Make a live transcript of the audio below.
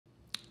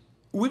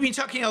We've been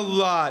talking a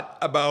lot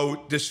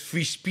about this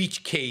free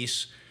speech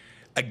case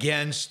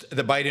against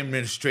the Biden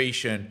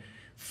administration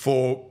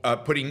for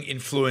putting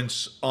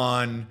influence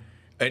on,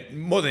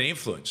 more than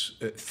influence,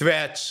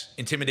 threats,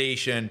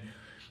 intimidation,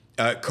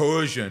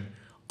 coercion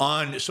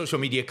on social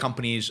media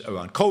companies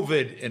around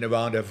COVID and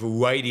around a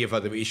variety of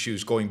other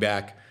issues going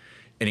back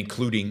and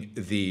including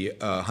the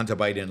Hunter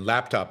Biden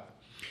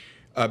laptop.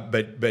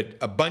 But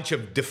a bunch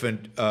of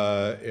different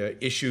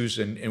issues,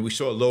 and we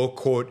saw a lower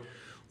court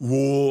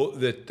rule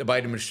that the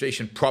Biden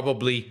administration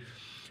probably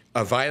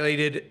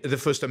violated the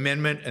First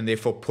Amendment and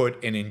therefore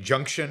put an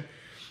injunction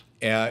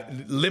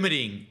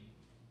limiting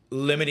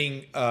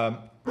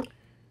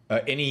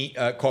any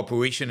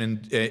cooperation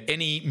and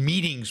any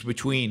meetings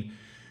between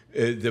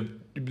the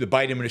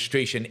Biden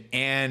administration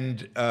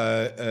and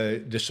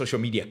the social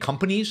media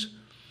companies.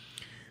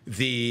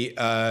 This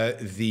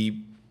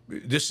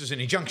is an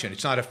injunction.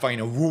 It's not a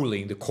final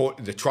ruling.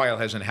 The trial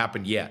hasn't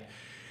happened yet.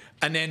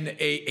 And then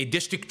a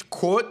district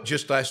court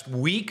just last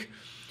week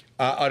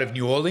out of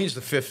New Orleans, the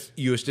 5th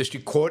U.S.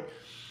 District Court,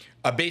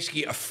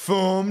 basically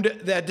affirmed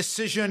that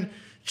decision,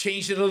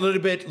 changed it a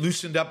little bit,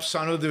 loosened up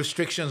some of the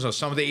restrictions on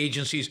some of the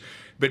agencies,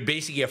 but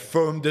basically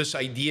affirmed this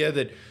idea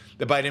that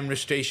the Biden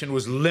administration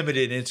was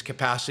limited in its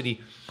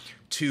capacity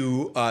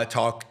to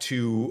talk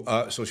to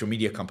social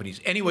media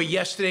companies. Anyway,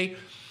 yesterday,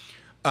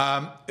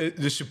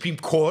 the Supreme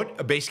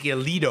Court,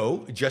 basically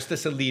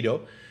Justice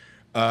Alito,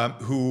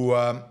 who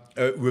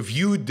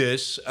reviewed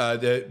this,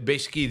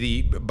 basically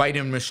the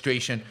Biden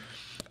administration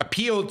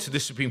appealed to the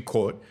Supreme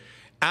Court,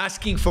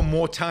 asking for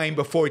more time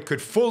before it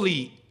could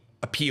fully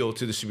appeal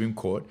to the Supreme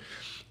Court,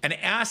 and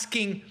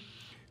asking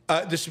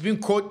the Supreme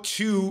Court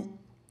to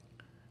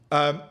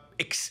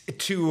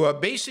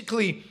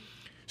basically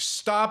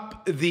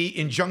stop the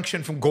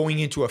injunction from going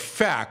into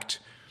effect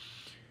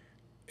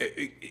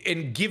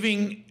and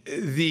giving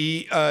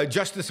the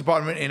Justice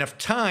Department enough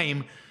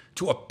time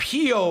to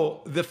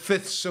appeal the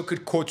Fifth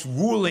Circuit Court's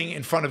ruling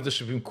in front of the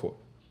Supreme Court.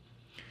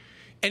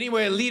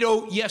 Anyway,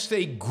 Alito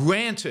yesterday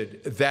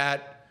granted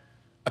that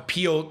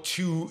appeal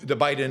to the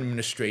Biden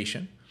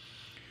administration.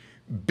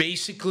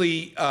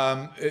 Basically,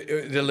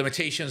 the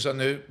limitations on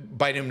the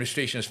Biden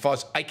administration, as far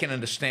as I can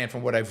understand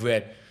from what I've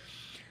read,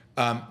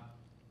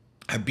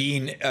 have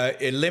been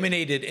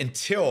eliminated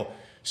until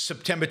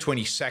September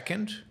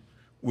 22nd,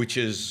 which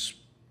is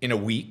in a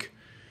week.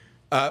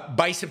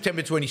 By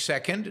September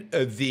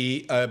 22nd,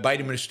 the Biden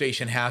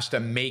administration has to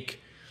make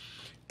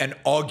an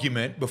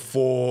argument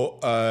before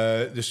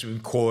the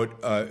Supreme Court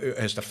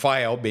has to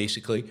file,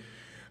 basically,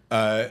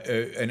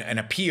 an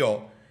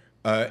appeal,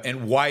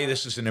 and why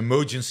this is an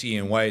emergency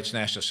and why it's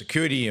national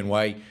security and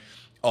why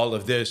all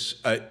of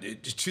this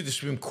to the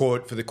Supreme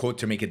Court for the court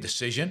to make a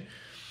decision.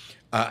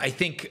 I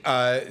think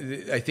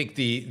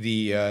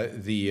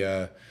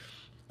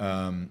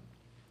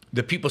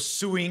the people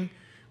suing,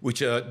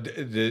 which are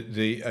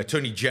the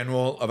attorney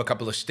general of a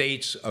couple of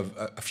states, of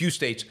a few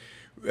states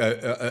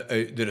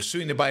that are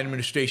suing the Biden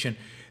administration,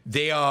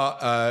 they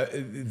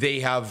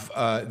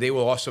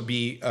will also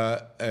be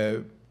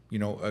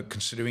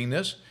considering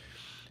this.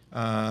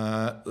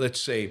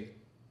 Let's say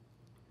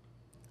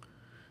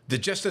the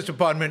Justice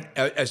Department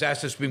has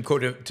asked the Supreme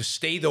Court to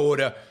stay the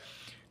order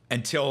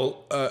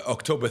until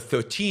October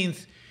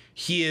 13th.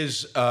 He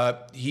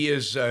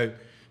has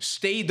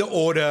stayed the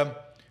order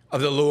of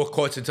the lower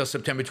courts until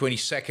September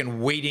 22nd,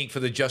 waiting for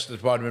the Justice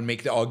Department to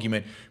make the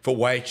argument for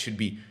why it should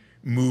be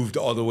moved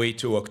all the way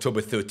to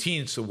October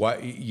 13th. So why,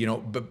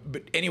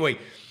 but anyway,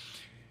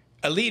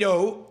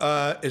 Alito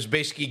has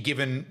basically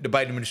given the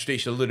Biden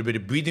administration a little bit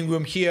of breathing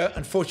room here,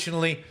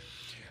 unfortunately.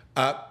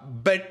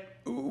 But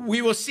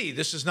we will see.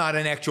 This is not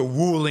an actual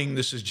ruling.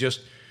 This is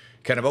just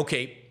kind of,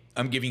 okay,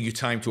 I'm giving you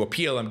time to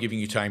appeal. I'm giving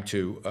you time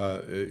to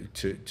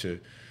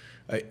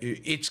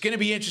it's going to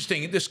be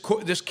interesting.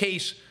 This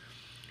case,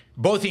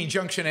 both the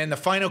injunction and the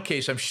final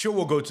case, I'm sure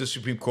will go to the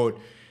Supreme Court.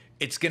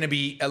 It's going to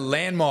be a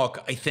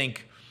landmark, I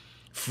think,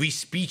 free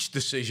speech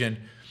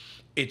decision.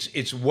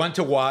 It's one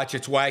to watch.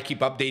 It's why I keep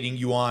updating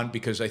you on,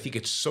 because I think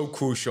it's so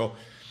crucial.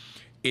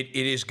 It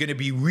is going to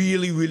be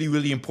really, really,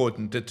 really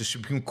important that the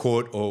Supreme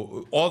Court,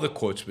 or all the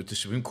courts, but the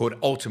Supreme Court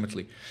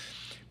ultimately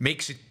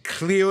makes it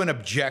clear and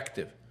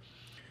objective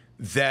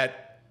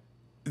that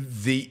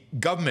the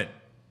government,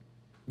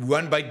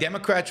 run by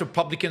Democrats,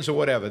 Republicans, or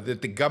whatever,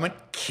 that the government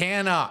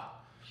cannot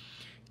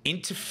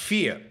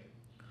interfere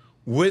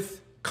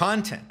with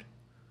content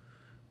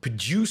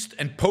produced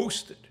and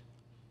posted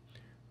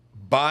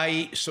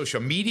by social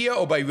media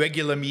or by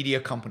regular media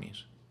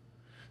companies.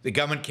 The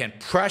government can't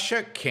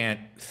pressure, can't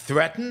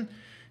threaten,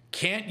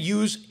 can't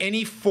use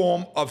any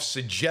form of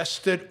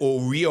suggested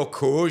or real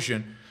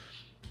coercion,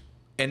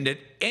 and that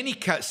any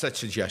such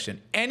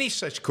suggestion, any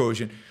such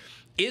coercion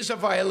is a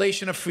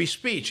violation of free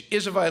speech,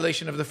 is a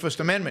violation of the First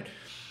Amendment.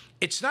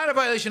 It's not a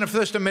violation of the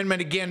First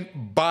Amendment, again,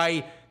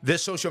 by the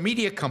social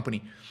media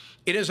company.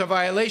 It is a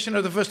violation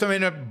of the First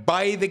Amendment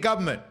by the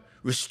government,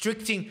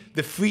 restricting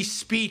the free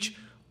speech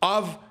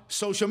of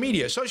social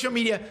media. Social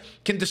media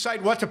can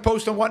decide what to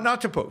post and what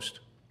not to post.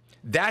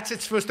 That's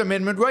its First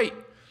Amendment right.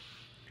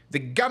 The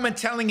government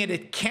telling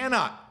it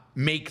cannot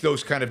make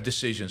those kind of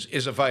decisions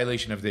is a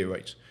violation of their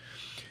rights.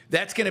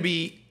 That's going to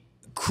be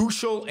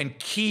crucial and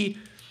key,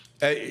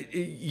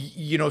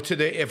 you know, to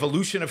the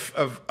evolution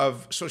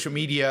of social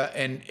media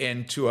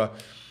and to a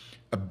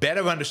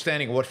better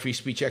understanding of what free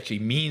speech actually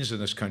means in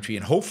this country,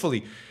 and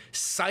hopefully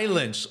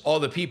silence all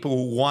the people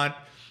who want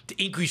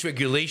to increase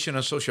regulation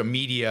on social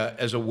media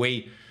as a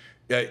way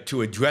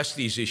to address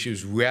these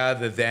issues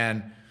rather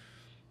than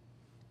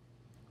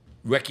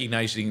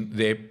recognizing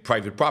their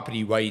private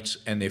property rights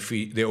and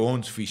their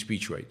own free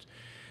speech rights.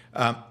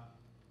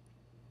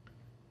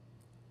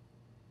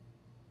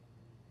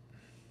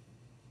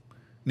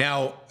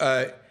 Now,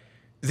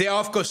 there are,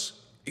 of course,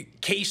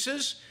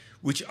 cases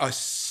which are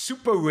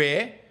super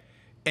rare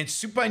and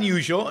super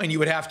unusual, and you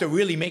would have to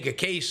really make a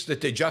case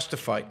that they're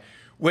justified,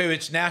 where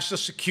it's national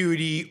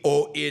security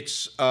or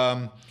it's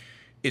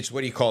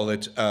what do you call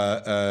it,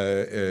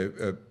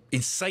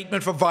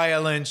 incitement for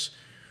violence,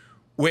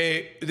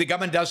 where the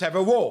government does have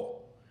a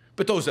role.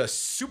 But those are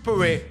super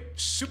rare,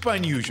 super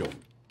unusual.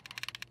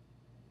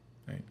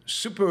 Right?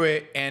 Super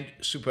rare and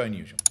super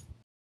unusual.